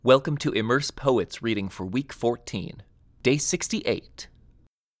Welcome to Immerse Poets reading for week 14, day 68.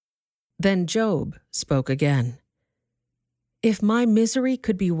 Then Job spoke again. If my misery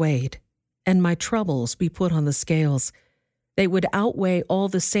could be weighed, and my troubles be put on the scales, they would outweigh all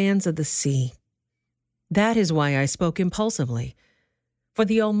the sands of the sea. That is why I spoke impulsively. For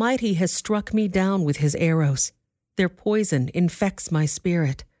the Almighty has struck me down with his arrows. Their poison infects my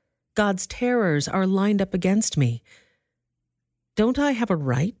spirit. God's terrors are lined up against me. Don't I have a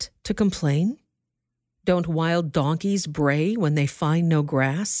right to complain? Don't wild donkeys bray when they find no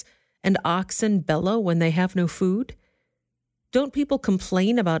grass, and oxen bellow when they have no food? Don't people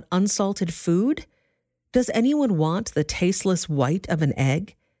complain about unsalted food? Does anyone want the tasteless white of an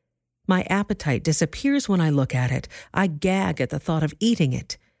egg? My appetite disappears when I look at it. I gag at the thought of eating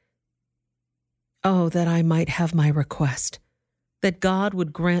it. Oh, that I might have my request, that God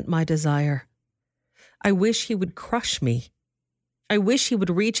would grant my desire. I wish he would crush me. I wish he would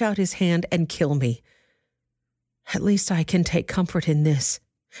reach out his hand and kill me. At least I can take comfort in this.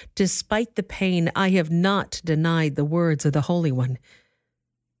 Despite the pain, I have not denied the words of the Holy One.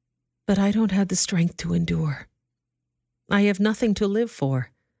 But I don't have the strength to endure. I have nothing to live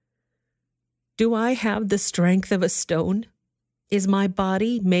for. Do I have the strength of a stone? Is my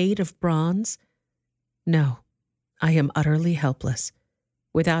body made of bronze? No, I am utterly helpless,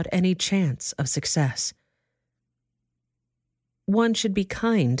 without any chance of success. One should be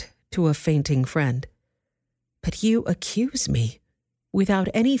kind to a fainting friend. But you accuse me, without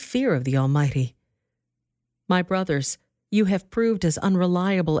any fear of the Almighty. My brothers, you have proved as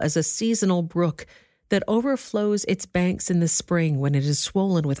unreliable as a seasonal brook that overflows its banks in the spring when it is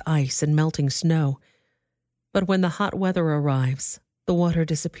swollen with ice and melting snow. But when the hot weather arrives, the water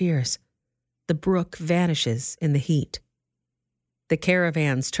disappears. The brook vanishes in the heat. The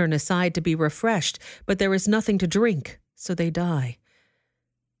caravans turn aside to be refreshed, but there is nothing to drink, so they die.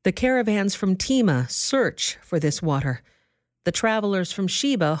 The caravans from Tema search for this water. The travelers from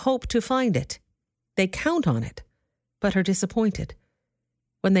Sheba hope to find it. They count on it, but are disappointed.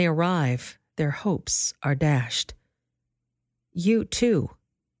 When they arrive, their hopes are dashed. You, too,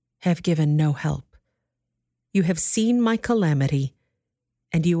 have given no help. You have seen my calamity,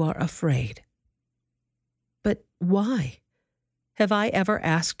 and you are afraid. But why? Have I ever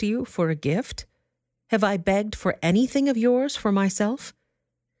asked you for a gift? Have I begged for anything of yours for myself?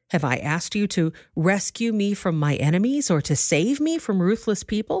 Have I asked you to rescue me from my enemies or to save me from ruthless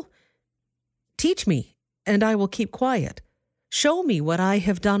people? Teach me, and I will keep quiet. Show me what I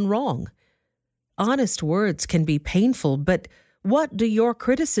have done wrong. Honest words can be painful, but what do your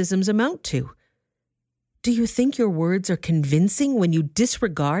criticisms amount to? Do you think your words are convincing when you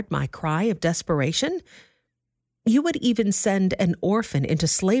disregard my cry of desperation? You would even send an orphan into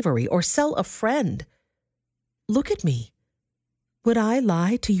slavery or sell a friend. Look at me. Would I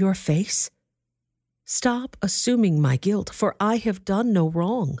lie to your face? Stop assuming my guilt, for I have done no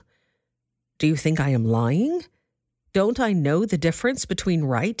wrong. Do you think I am lying? Don't I know the difference between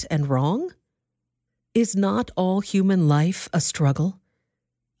right and wrong? Is not all human life a struggle?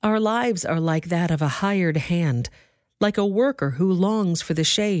 Our lives are like that of a hired hand, like a worker who longs for the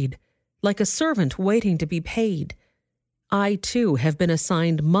shade, like a servant waiting to be paid. I, too, have been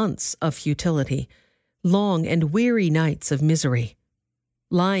assigned months of futility, long and weary nights of misery.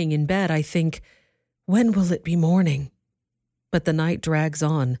 Lying in bed, I think, when will it be morning? But the night drags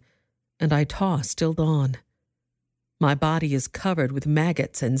on, and I toss till dawn. My body is covered with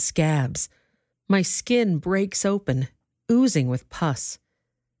maggots and scabs. My skin breaks open, oozing with pus.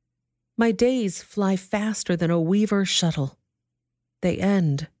 My days fly faster than a weaver's shuttle. They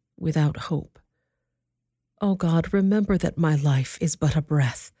end without hope. O God, remember that my life is but a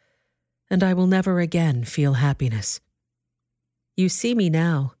breath, and I will never again feel happiness. You see me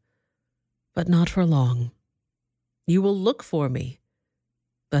now, but not for long. You will look for me,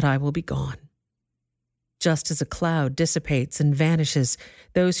 but I will be gone. Just as a cloud dissipates and vanishes,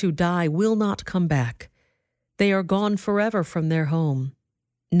 those who die will not come back. They are gone forever from their home,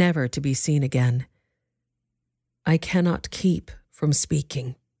 never to be seen again. I cannot keep from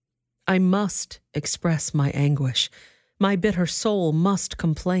speaking. I must express my anguish. My bitter soul must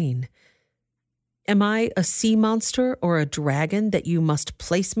complain. Am I a sea monster or a dragon that you must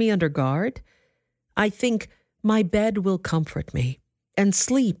place me under guard? I think my bed will comfort me, and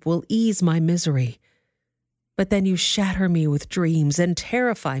sleep will ease my misery. But then you shatter me with dreams and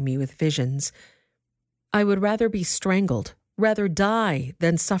terrify me with visions. I would rather be strangled, rather die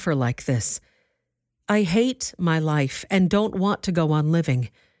than suffer like this. I hate my life and don't want to go on living.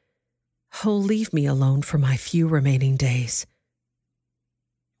 Oh, leave me alone for my few remaining days.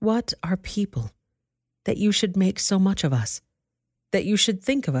 What are people that you should make so much of us? that you should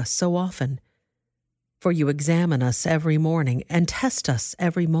think of us so often. For you examine us every morning and test us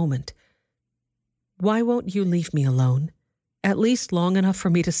every moment. Why won't you leave me alone, at least long enough for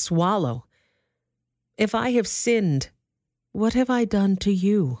me to swallow? If I have sinned, what have I done to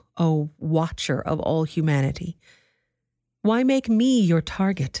you, O watcher of all humanity? Why make me your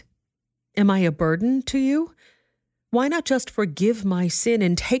target? Am I a burden to you? Why not just forgive my sin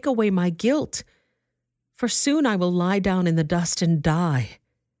and take away my guilt? For soon I will lie down in the dust and die.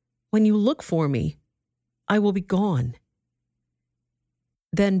 When you look for me, I will be gone.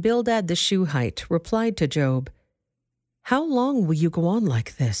 Then Bildad the Shuhite replied to Job, How long will you go on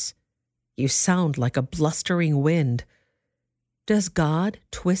like this? You sound like a blustering wind. Does God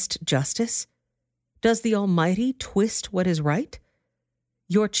twist justice? Does the Almighty twist what is right?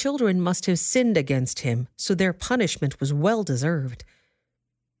 Your children must have sinned against him, so their punishment was well deserved.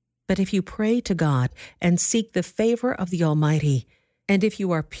 But if you pray to God and seek the favor of the Almighty, and if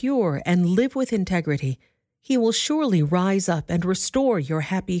you are pure and live with integrity, he will surely rise up and restore your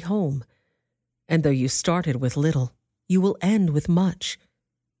happy home. And though you started with little, you will end with much.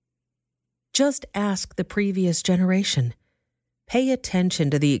 Just ask the previous generation. Pay attention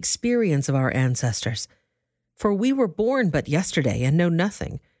to the experience of our ancestors. For we were born but yesterday and know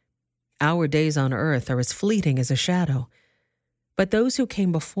nothing. Our days on earth are as fleeting as a shadow. But those who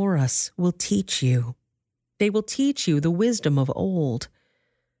came before us will teach you. They will teach you the wisdom of old.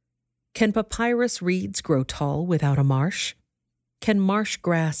 Can papyrus reeds grow tall without a marsh? Can marsh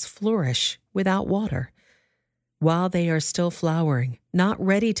grass flourish without water? While they are still flowering, not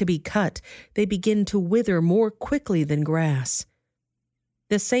ready to be cut, they begin to wither more quickly than grass.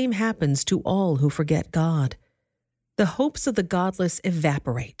 The same happens to all who forget God. The hopes of the godless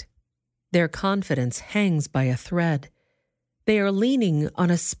evaporate. Their confidence hangs by a thread. They are leaning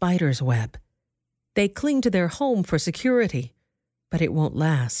on a spider's web. They cling to their home for security, but it won't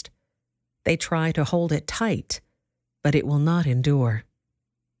last. They try to hold it tight, but it will not endure.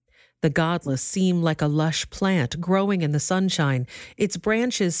 The godless seem like a lush plant growing in the sunshine, its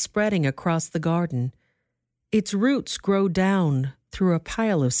branches spreading across the garden. Its roots grow down through a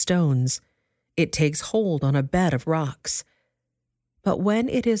pile of stones. It takes hold on a bed of rocks. But when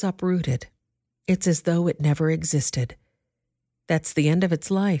it is uprooted, it's as though it never existed. That's the end of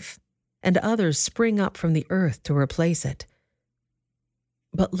its life, and others spring up from the earth to replace it.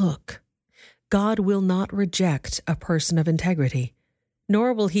 But look, God will not reject a person of integrity,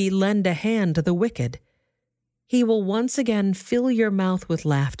 nor will he lend a hand to the wicked. He will once again fill your mouth with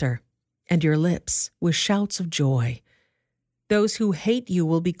laughter and your lips with shouts of joy. Those who hate you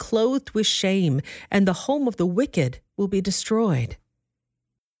will be clothed with shame, and the home of the wicked will be destroyed.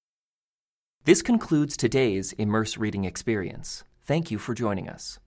 This concludes today's Immerse Reading Experience. Thank you for joining us.